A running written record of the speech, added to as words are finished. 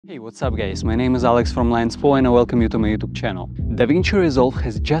Hey, what's up guys? My name is Alex from Lionspo and I welcome you to my YouTube channel. Davinci Resolve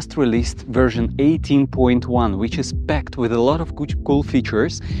has just released version 18.1, which is packed with a lot of cool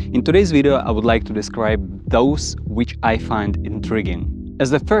features. In today's video, I would like to describe those which I find intriguing.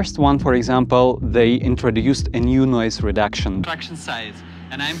 As the first one, for example, they introduced a new noise reduction side,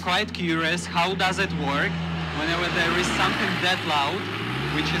 and I'm quite curious how does it work whenever there is something that loud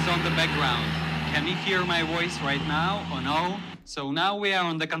which is on the background. Can you hear my voice right now or no? So now we are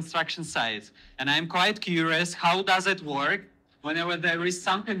on the construction site, and I'm quite curious how does it work whenever there is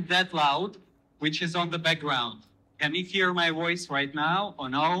something that loud which is on the background. Can you hear my voice right now or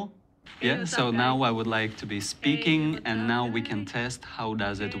no? Yeah, so now I would like to be speaking, and now we can test how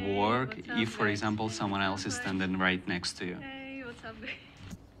does it work if, for example, someone else is standing right next to you. Hey, what's up, guys?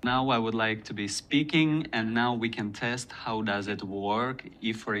 Now I would like to be speaking, and now we can test how does it work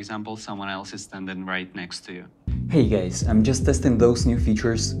if, for example, someone else is standing right next to you. Hey guys, I'm just testing those new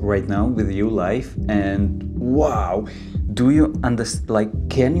features right now with you live, and wow! Do you understand,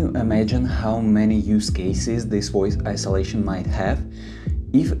 can you imagine how many use cases this voice isolation might have?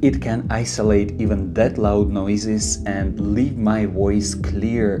 If it can isolate even that loud noises and leave my voice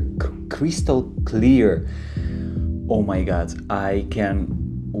clear, crystal clear, oh my god, I can...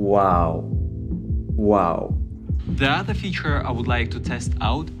 Wow. The other feature I would like to test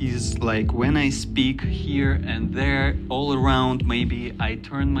out is like when I speak here and there, all around, maybe I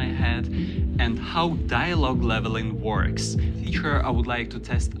turn my head, and how dialogue leveling works. Feature I would like to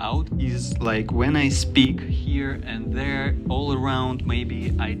test out is like when I speak here and there, all around,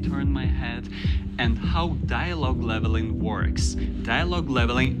 maybe I turn my head, and how dialogue leveling works. Dialogue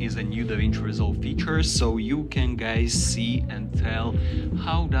leveling is a new Davinci Resolve feature, so you can guys see and tell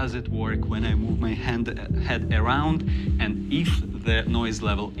how does it work when I move my head around and if the noise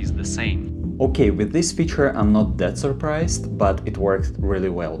level is the same. Okay, with this feature I'm not that surprised, but it worked really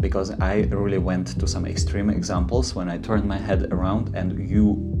well because I really went to some extreme examples when I turned my head around and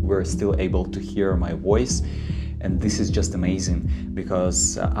you were still able to hear my voice. And this is just amazing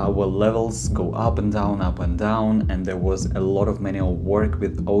because our levels go up and down, and there was a lot of manual work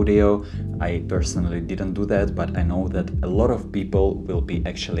with audio. I personally didn't do that, but I know that a lot of people will be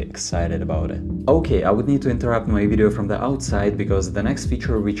actually excited about it. Okay, I would need to interrupt my video from the outside because the next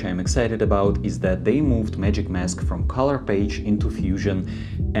feature which I'm excited about is that they moved Magic Mask from Color Page into Fusion,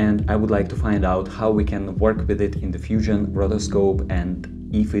 and I would like to find out how we can work with it in the Fusion rotoscope and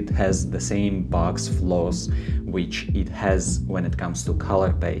if it has the same bugs, flaws, which it has when it comes to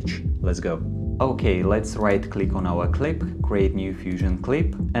Color Page. Let's go. Okay, let's right-click on our clip, create new Fusion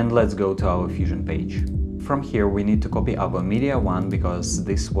clip, and let's go to our Fusion page. From here we need to copy our media one because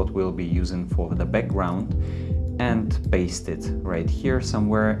this is what we'll be using for the background, and paste it right here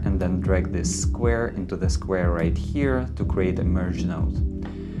somewhere, and then drag this square into the square right here to create a merge node.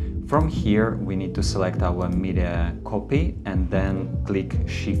 From here, we need to select our media copy and then click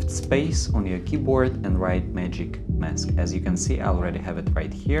Shift Space on your keyboard and write Magic Mask. As you can see, I already have it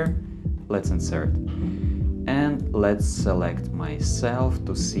right here. Let's insert. And let's select myself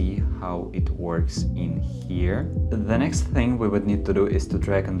to see how it works in here. The next thing we would need to do is to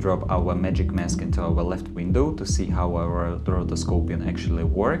drag and drop our Magic Mask into our left window to see how our rotoscoping actually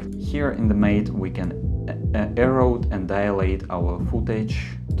worked. Here in the mate, we can erode and dilate our footage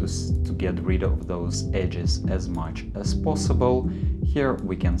to get rid of those edges as much as possible. Here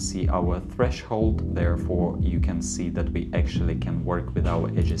we can see our threshold, therefore you can see that we actually can work with our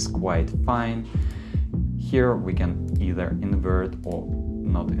edges quite fine. Here we can either invert or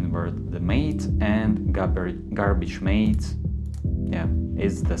not invert the mate, and garbage mate, yeah,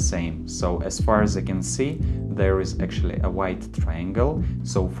 is the same. So as far as I can see, there is actually a white triangle.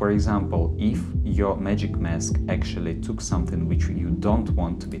 So for example, if your Magic Mask actually took something which you don't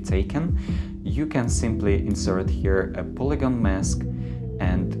want to be taken, you can simply insert here a polygon mask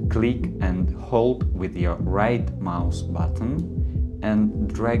and click and hold with your right mouse button and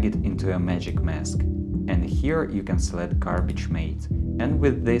drag it into a Magic Mask. And here you can select garbage mate. And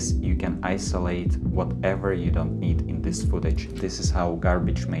with this you can isolate whatever you don't need in this footage. This is how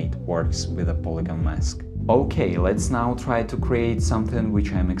garbage mate works with a polygon mask. Okay, let's now try to create something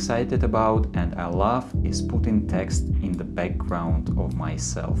which I'm excited about and I love, is putting text in the background of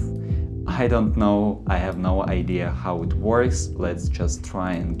myself. I don't know, I have no idea how it works. Let's just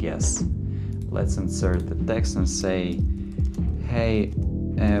try and guess. Let's insert the text and say, hey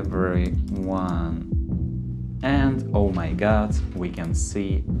everyone. And oh my god, we can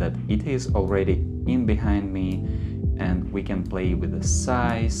see that it is already in behind me, and we can play with the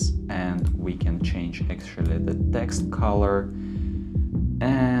size, and we can change actually the text color,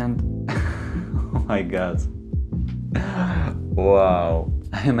 and oh my god, wow,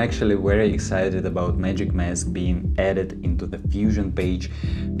 I am actually very excited about Magic Mask being added into the Fusion page,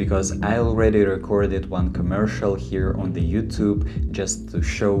 because I already recorded one commercial here on the YouTube just to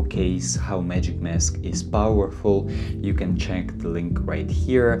showcase how Magic Mask is powerful. You can check the link right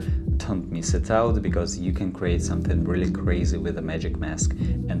here. Don't miss it out, because you can create something really crazy with a Magic Mask,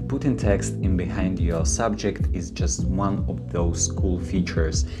 and putting text in behind your subject is just one of those cool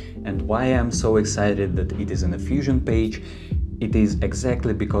features. And why I'm so excited that it is in a Fusion page, it is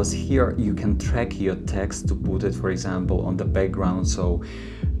exactly because here you can track your text to put it, for example, on the background, so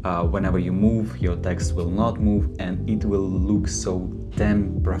whenever you move, your text will not move and it will look so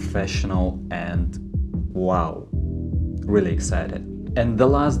damn professional, and wow, really excited. And the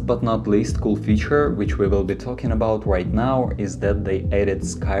last but not least cool feature, which we will be talking about right now, is that they added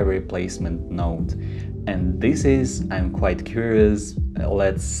sky replacement node. And this is, I'm quite curious,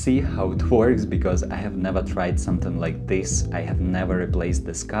 let's see how it works, because I have never tried something like this. I have never replaced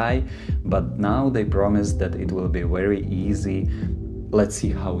the sky, but now they promise that it will be very easy. Let's see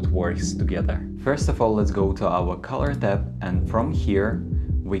how it works together. First of all, let's go to our color tab, and from here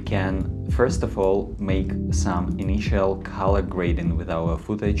we can first of all make some initial color grading with our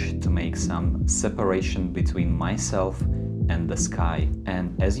footage to make some separation between myself and the sky.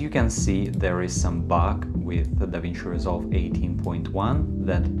 And as you can see, there is some bug with the Davinci Resolve 18.1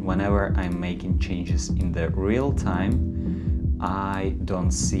 that whenever I'm making changes in the real time, I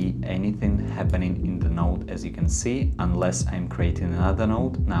don't see anything happening in the node, as you can see, unless I'm creating another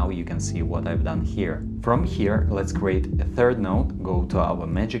node. Now you can see what I've done here. From here, let's create a third node, go to our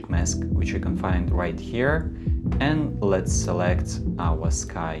Magic Mask, which you can find right here, and let's select our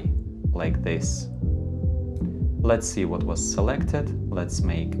sky like this. Let's see what was selected. Let's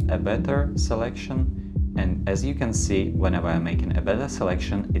make a better selection. And as you can see, whenever I'm making a better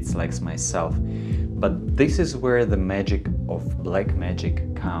selection, it selects myself. But this is where the magic of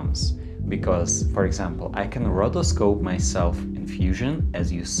Blackmagic comes. Because, for example, I can rotoscope myself in Fusion,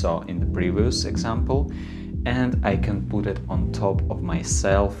 as you saw in the previous example, and I can put it on top of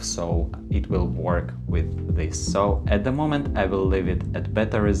myself, so it will work with this. So at the moment I will leave it at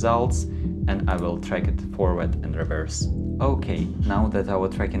better results, and I will track it forward and reverse. Okay, now that our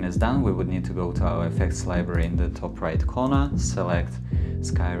tracking is done, we would need to go to our effects library in the top right corner, select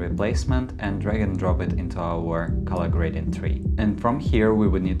sky replacement and drag and drop it into our color gradient tree. And from here we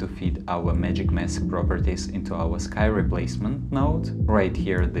would need to feed our Magic Mask properties into our sky replacement node. Right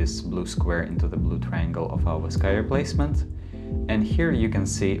here, this blue square into the blue triangle of our sky replacement. And here you can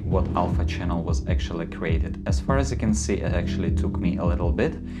see what alpha channel was actually created. As far as you can see, it actually took me a little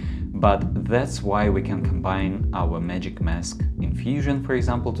bit, but that's why we can combine our Magic Mask in Fusion, for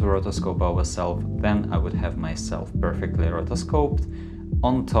example, to rotoscope ourselves. Then I would have myself perfectly rotoscoped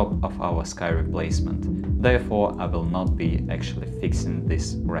on top of our sky replacement. Therefore, I will not be actually fixing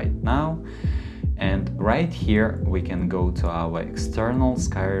this right now. And right here, we can go to our external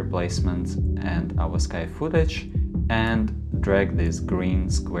sky replacement and our sky footage and drag this green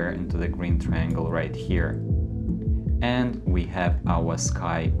square into the green triangle right here. And we have our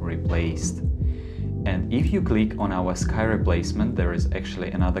sky replaced. And if you click on our sky replacement, there is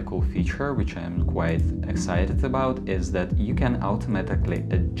actually another cool feature which I am quite excited about, is that you can automatically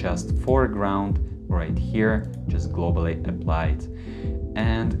adjust foreground right here, just globally applied.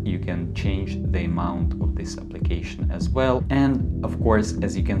 And you can change the amount of this application as well. And of course,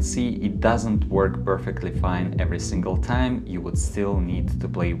 as you can see, it doesn't work perfectly fine every single time. You would still need to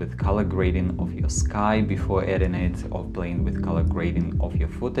play with color grading of your sky before adding it, or playing with color grading of your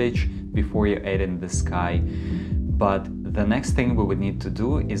footage before you add in the sky. But the next thing we would need to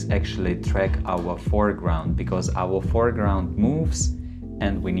do is actually track our foreground, because our foreground moves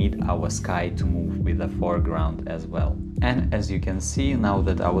and we need our sky to move with the foreground as well. And as you can see, now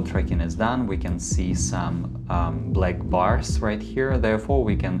that our tracking is done, we can see some black bars right here. Therefore,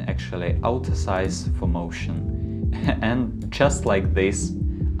 we can actually auto size for motion. And just like this,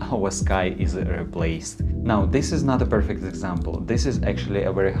 our sky is replaced. Now, this is not a perfect example. This is actually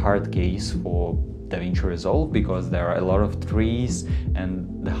a very hard case for Davinci Resolve, because there are a lot of trees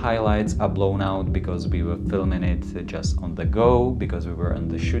and the highlights are blown out because we were filming it just on the go, because we were on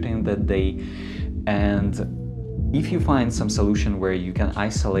the shooting that day. And if you find some solution where you can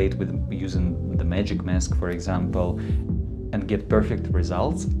isolate with using the Magic Mask, for example, and get perfect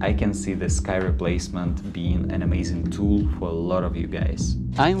results, I can see the sky replacement being an amazing tool for a lot of you guys.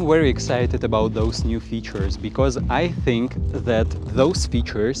 I'm very excited about those new features, because I think that those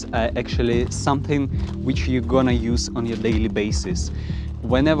features are actually something which you're gonna use on your daily basis.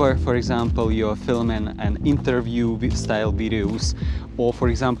 whenever, for example, you're filming an interview style videos, or for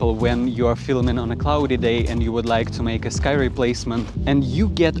example, when you're filming on a cloudy day and you would like to make a sky replacement, and you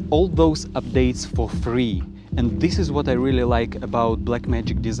get all those updates for free. And this is what I really like about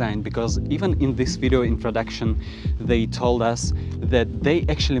Blackmagic Design, because even in this video introduction, they told us that they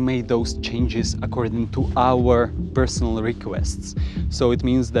actually made those changes according to our personal requests. So it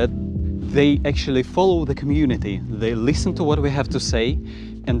means that they actually follow the community, they listen to what we have to say,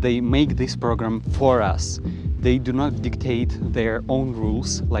 and they make this program for us. They do not dictate their own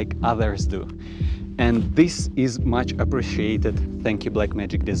rules like others do. And this is much appreciated. Thank you,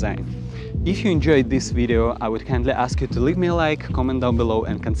 Blackmagic Design. If you enjoyed this video, I would kindly ask you to leave me a like, comment down below,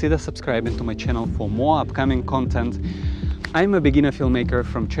 and consider subscribing to my channel for more upcoming content. I'm a beginner filmmaker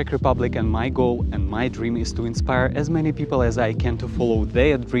from Czech Republic, and my goal and my dream is to inspire as many people as I can to follow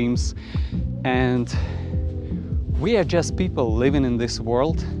their dreams. And we are just people living in this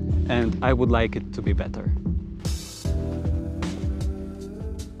world, and I would like it to be better.